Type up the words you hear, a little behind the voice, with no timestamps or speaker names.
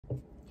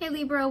Hey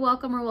Libra,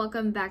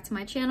 welcome back to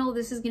my channel.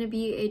 This is going to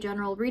be a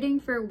general reading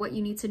for what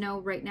you need to know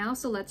right now.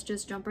 So let's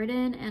just jump right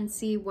in and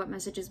see what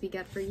messages we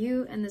get for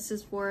you. And this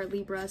is for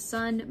Libra,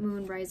 Sun,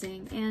 Moon,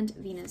 Rising, and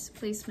Venus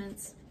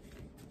placements.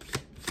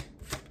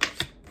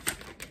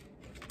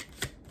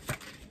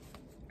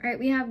 All right,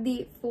 we have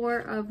the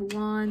Four of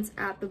Wands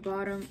at the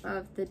bottom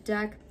of the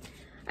deck.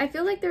 I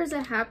feel like there's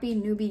a happy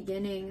new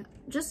beginning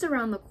just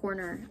around the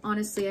corner.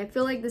 Honestly, I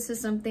feel like this is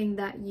something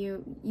that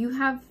you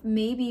have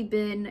maybe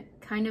been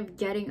kind of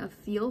getting a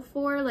feel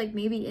for, like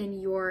maybe in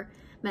your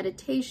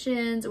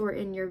meditations or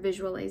in your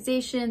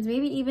visualizations,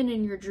 maybe even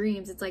in your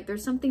dreams. It's like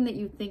there's something that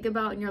you think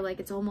about and you're like,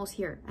 it's almost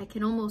here. I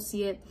can almost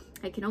see it.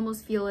 I can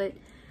almost feel it,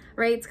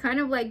 right? It's kind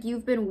of like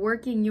you've been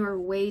working your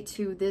way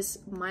to this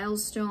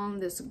milestone,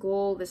 this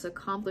goal, this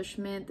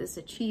accomplishment, this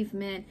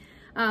achievement.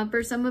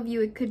 For some of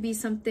you, it could be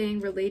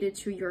something related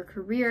to your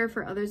career.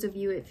 For others of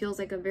you, it feels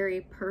like a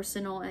very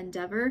personal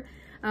endeavor.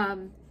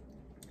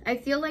 I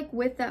feel like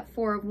with that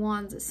Four of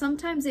Wands,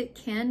 sometimes it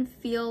can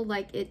feel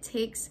like it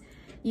takes,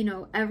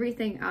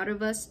 everything out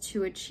of us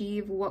to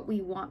achieve what we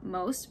want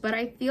most. But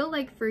I feel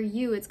like for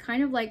you, it's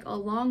kind of like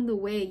along the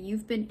way,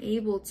 you've been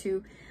able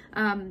to,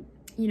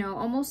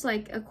 almost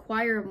like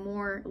acquire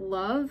more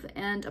love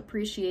and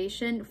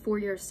appreciation for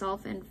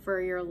yourself and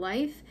for your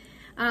life.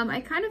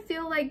 I kind of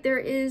feel like there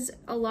is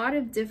a lot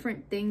of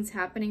different things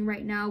happening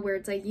right now where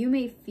it's like you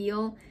may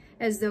feel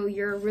as though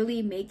you're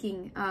really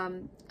making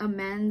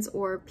amends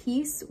or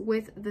peace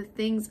with the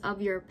things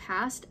of your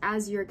past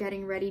as you're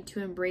getting ready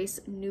to embrace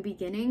new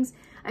beginnings.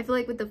 I feel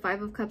like with the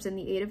Five of Cups and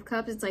the Eight of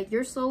Cups, it's like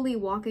you're slowly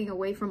walking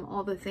away from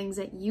all the things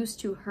that used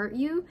to hurt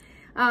you,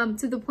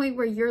 to the point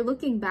where you're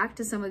looking back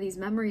to some of these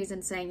memories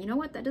and saying, you know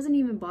what, that doesn't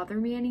even bother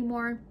me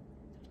anymore.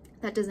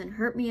 That doesn't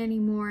hurt me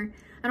anymore.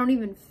 I don't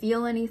even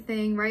feel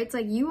anything, right? It's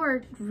like you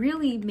are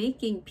really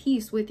making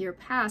peace with your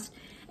past.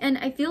 And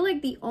I feel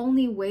like the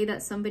only way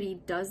that somebody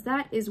does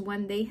that is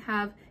when they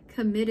have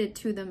committed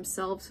to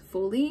themselves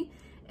fully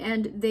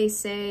and they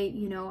say,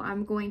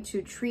 I'm going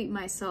to treat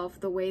myself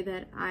the way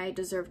that I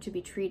deserve to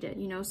be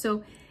treated,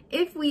 So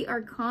if we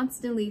are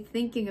constantly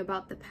thinking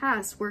about the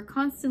past, we're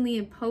constantly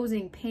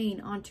imposing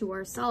pain onto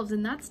ourselves,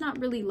 and that's not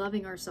really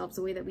loving ourselves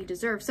the way that we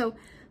deserve. So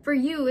for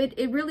you,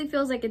 it really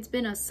feels like it's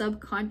been a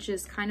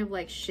subconscious kind of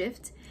like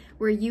shift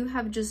where you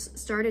have just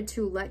started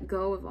to let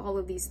go of all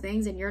of these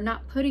things, and you're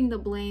not putting the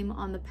blame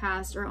on the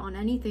past or on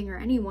anything or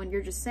anyone.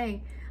 You're just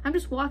saying, I'm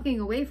just walking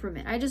away from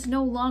it. I just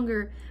no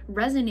longer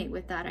resonate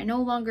with that. I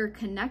no longer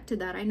connect to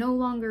that. I no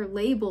longer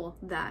label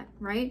that,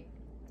 right?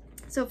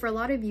 So for a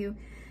lot of you,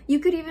 you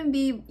could even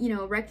be,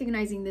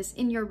 recognizing this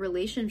in your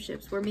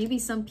relationships where maybe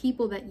some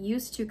people that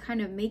used to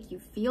kind of make you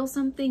feel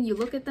something, you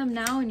look at them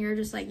now and you're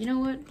just like, you know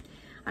what?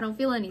 I don't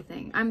feel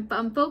anything.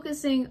 I'm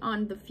focusing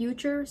on the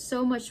future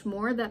so much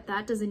more that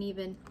doesn't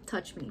even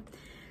touch me.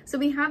 So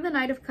we have the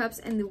Knight of Cups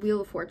and the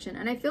Wheel of Fortune.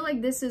 And I feel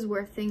like this is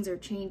where things are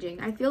changing.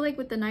 I feel like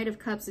with the Knight of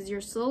Cups is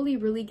you're slowly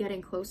really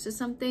getting close to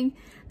something.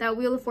 That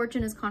Wheel of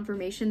Fortune is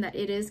confirmation that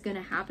it is going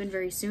to happen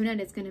very soon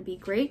and it's going to be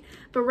great.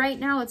 But right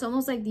now, it's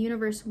almost like the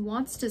universe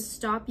wants to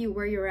stop you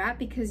where you're at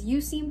because you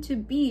seem to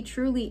be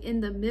truly in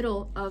the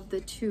middle of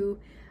the two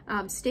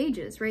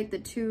stages, right? The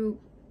two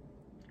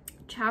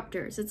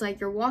chapters. It's like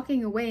you're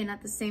walking away and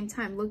at the same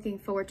time looking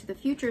forward to the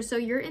future. So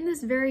you're in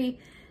this very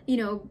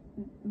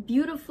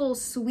beautiful,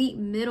 sweet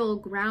middle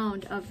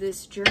ground of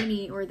this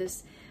journey or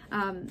this,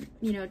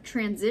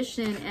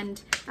 transition.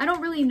 And I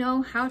don't really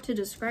know how to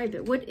describe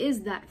it. What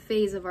is that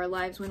phase of our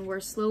lives when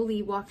we're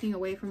slowly walking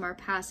away from our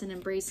past and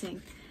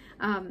embracing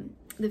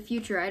the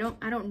future? I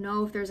don't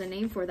know if there's a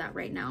name for that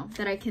right now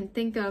that I can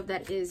think of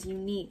that is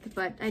unique,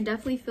 but I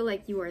definitely feel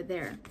like you are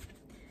there.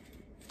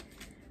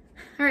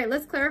 All right,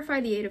 let's clarify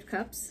the Eight of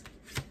Cups.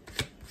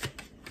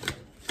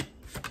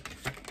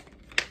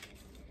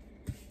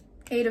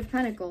 Eight of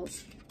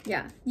Pentacles.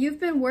 Yeah, you've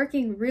been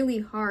working really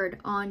hard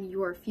on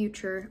your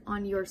future,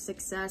 on your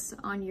success,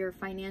 on your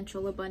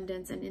financial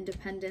abundance and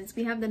independence.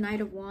 We have the Knight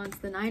of Wands,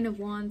 the Nine of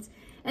Wands,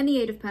 and the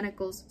Eight of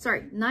Pentacles.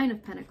 Sorry, Nine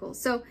of Pentacles.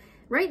 So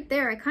right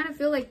there, I kind of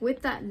feel like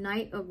with that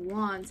Knight of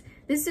Wands,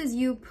 this is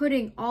you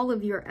putting all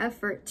of your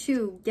effort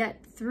to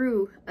get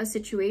through a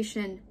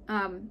situation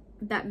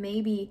that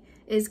maybe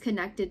is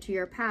connected to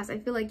your past. I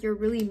feel like you're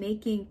really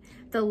making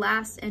the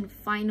last and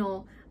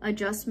final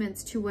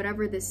adjustments to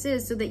whatever this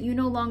is so that you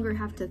no longer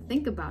have to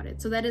think about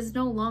it. So that is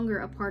no longer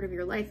a part of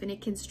your life and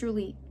it can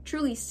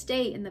truly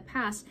stay in the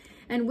past.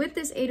 And with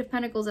this Eight of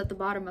Pentacles at the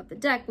bottom of the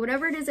deck,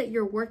 whatever it is that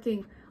you're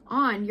working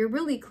on, you're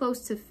really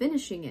close to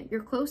finishing it.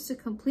 You're close to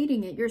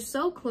completing it. You're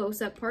so close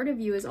that part of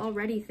you is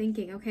already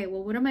thinking, okay,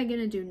 well, what am I going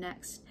to do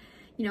next?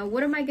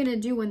 What am I going to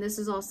do when this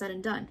is all said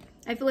and done?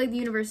 I feel like the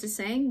universe is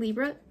saying,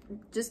 Libra,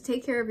 just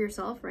take care of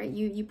yourself, right?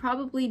 You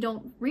probably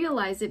don't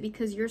realize it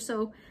because you're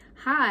so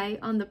high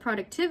on the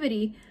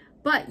productivity,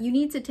 but you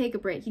need to take a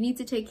break. You need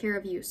to take care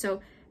of you.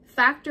 So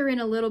factor in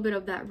a little bit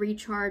of that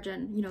recharge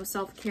and,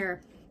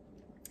 self-care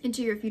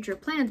into your future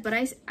plans. But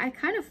I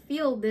kind of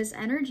feel this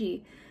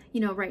energy,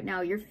 right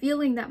now. You're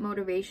feeling that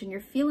motivation. You're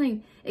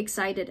feeling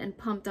excited and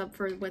pumped up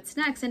for what's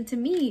next. And to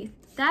me,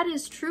 that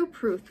is true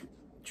proof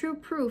true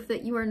proof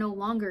that you are no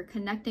longer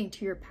connecting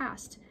to your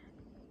past.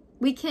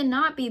 We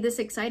cannot be this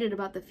excited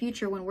about the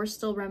future when we're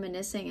still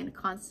reminiscing and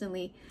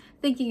constantly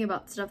thinking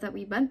about stuff that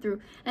we've been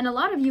through. And a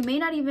lot of you may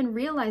not even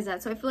realize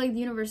that. So I feel like the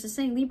universe is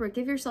saying, Libra,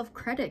 give yourself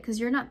credit because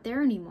you're not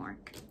there anymore.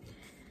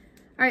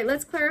 All right,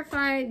 let's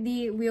clarify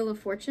the Wheel of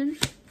Fortune.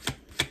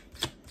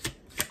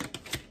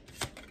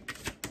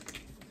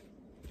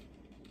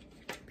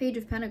 Page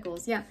of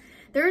Pentacles. Yeah,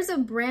 there is a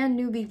brand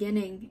new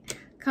beginning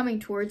coming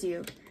towards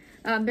you.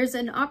 There's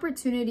an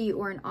opportunity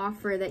or an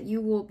offer that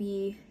you will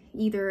be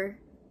either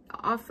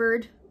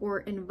offered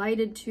or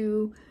invited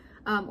to,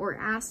 or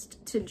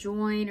asked to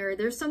join, or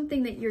there's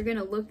something that you're going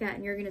to look at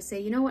and you're going to say,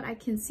 you know what, I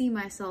can see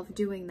myself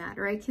doing that,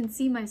 or I can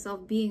see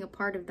myself being a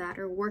part of that,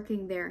 or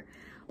working there,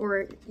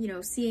 or, you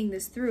know, seeing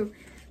this through.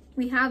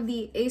 We have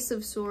the Ace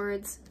of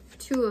Swords,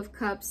 Two of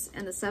Cups,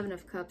 and the Seven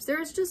of Cups.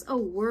 There's just a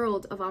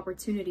world of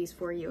opportunities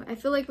for you. I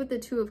feel like with the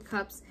Two of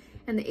Cups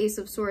and the Ace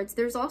of Swords,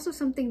 there's also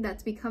something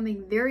that's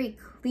becoming very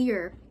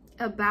clear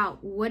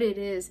about what it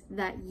is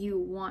that you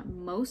want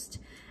most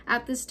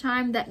at this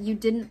time, that you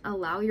didn't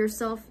allow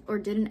yourself or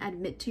didn't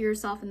admit to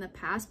yourself in the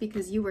past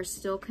because you were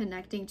still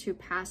connecting to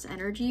past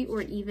energy,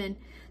 or even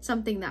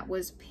something that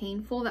was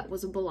painful that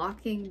was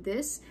blocking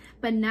this.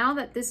 But now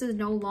that this is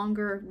no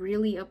longer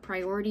really a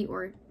priority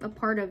or a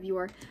part of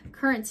your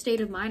current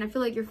state of mind, I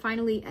feel like you're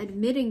finally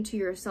admitting to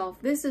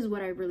yourself, this is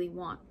what I really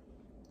want.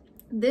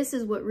 This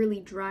is what really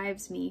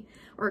drives me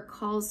or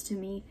calls to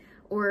me,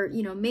 or,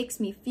 you know, makes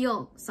me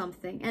feel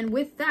something. And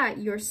with that,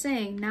 you're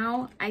saying,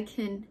 now I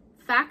can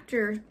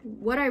factor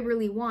what I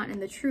really want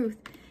and the truth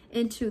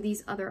into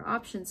these other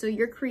options. So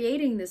you're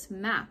creating this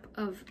map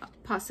of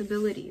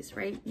possibilities,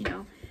 right? You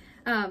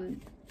know,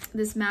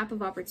 this map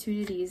of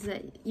opportunities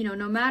that, you know,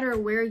 no matter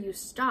where you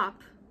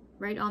stop,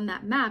 right, on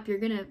that map, you're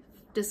going to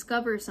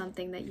discover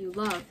something that you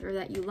love or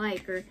that you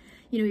like, or,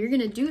 you know, you're going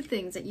to do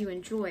things that you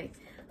enjoy.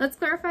 Let's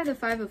clarify the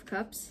Five of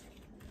Cups.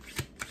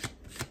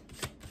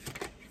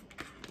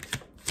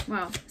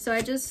 Wow, so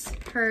I just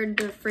heard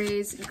the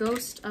phrase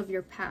ghost of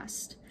your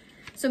past.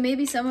 So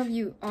maybe some of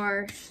you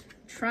are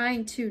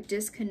trying to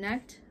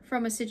disconnect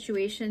from a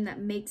situation that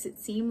makes it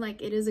seem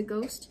like it is a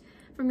ghost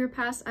from your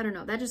past. I don't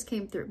know, that just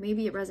came through.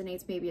 Maybe it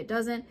resonates, maybe it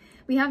doesn't.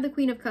 We have the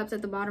Queen of Cups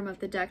at the bottom of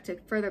the deck to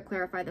further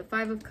clarify the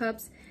Five of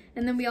Cups.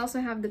 And then we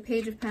also have the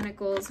Page of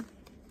Pentacles,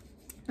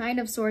 Nine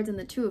of Swords, and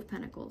the Two of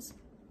Pentacles.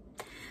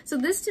 So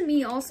this to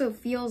me also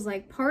feels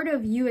like part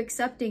of you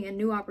accepting a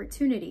new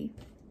opportunity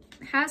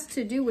has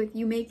to do with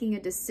you making a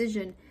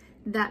decision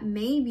that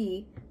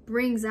maybe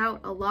brings out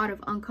a lot of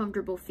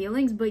uncomfortable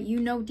feelings, but you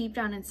know deep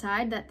down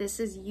inside that this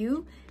is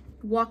you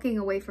walking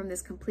away from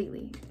this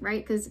completely,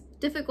 right? Because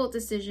difficult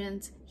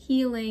decisions,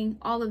 healing,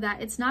 all of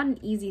that, it's not an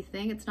easy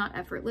thing. It's not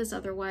effortless.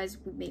 Otherwise,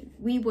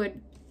 we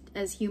would,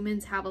 as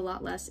humans, have a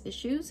lot less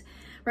issues,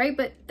 right?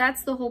 But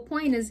that's the whole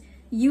point, is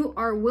you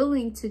are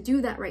willing to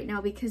do that right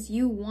now because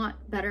you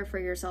want better for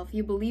yourself.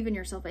 You believe in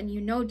yourself, and you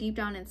know deep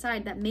down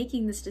inside that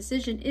making this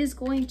decision is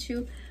going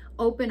to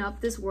open up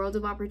this world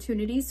of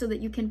opportunities so that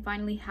you can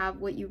finally have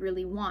what you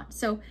really want.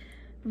 So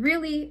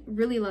really,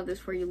 really love this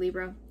for you,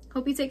 Libra.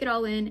 Hope you take it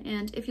all in.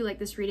 And if you like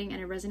this reading and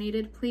it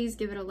resonated, please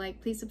give it a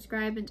like, please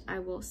subscribe, and I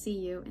will see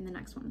you in the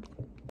next one.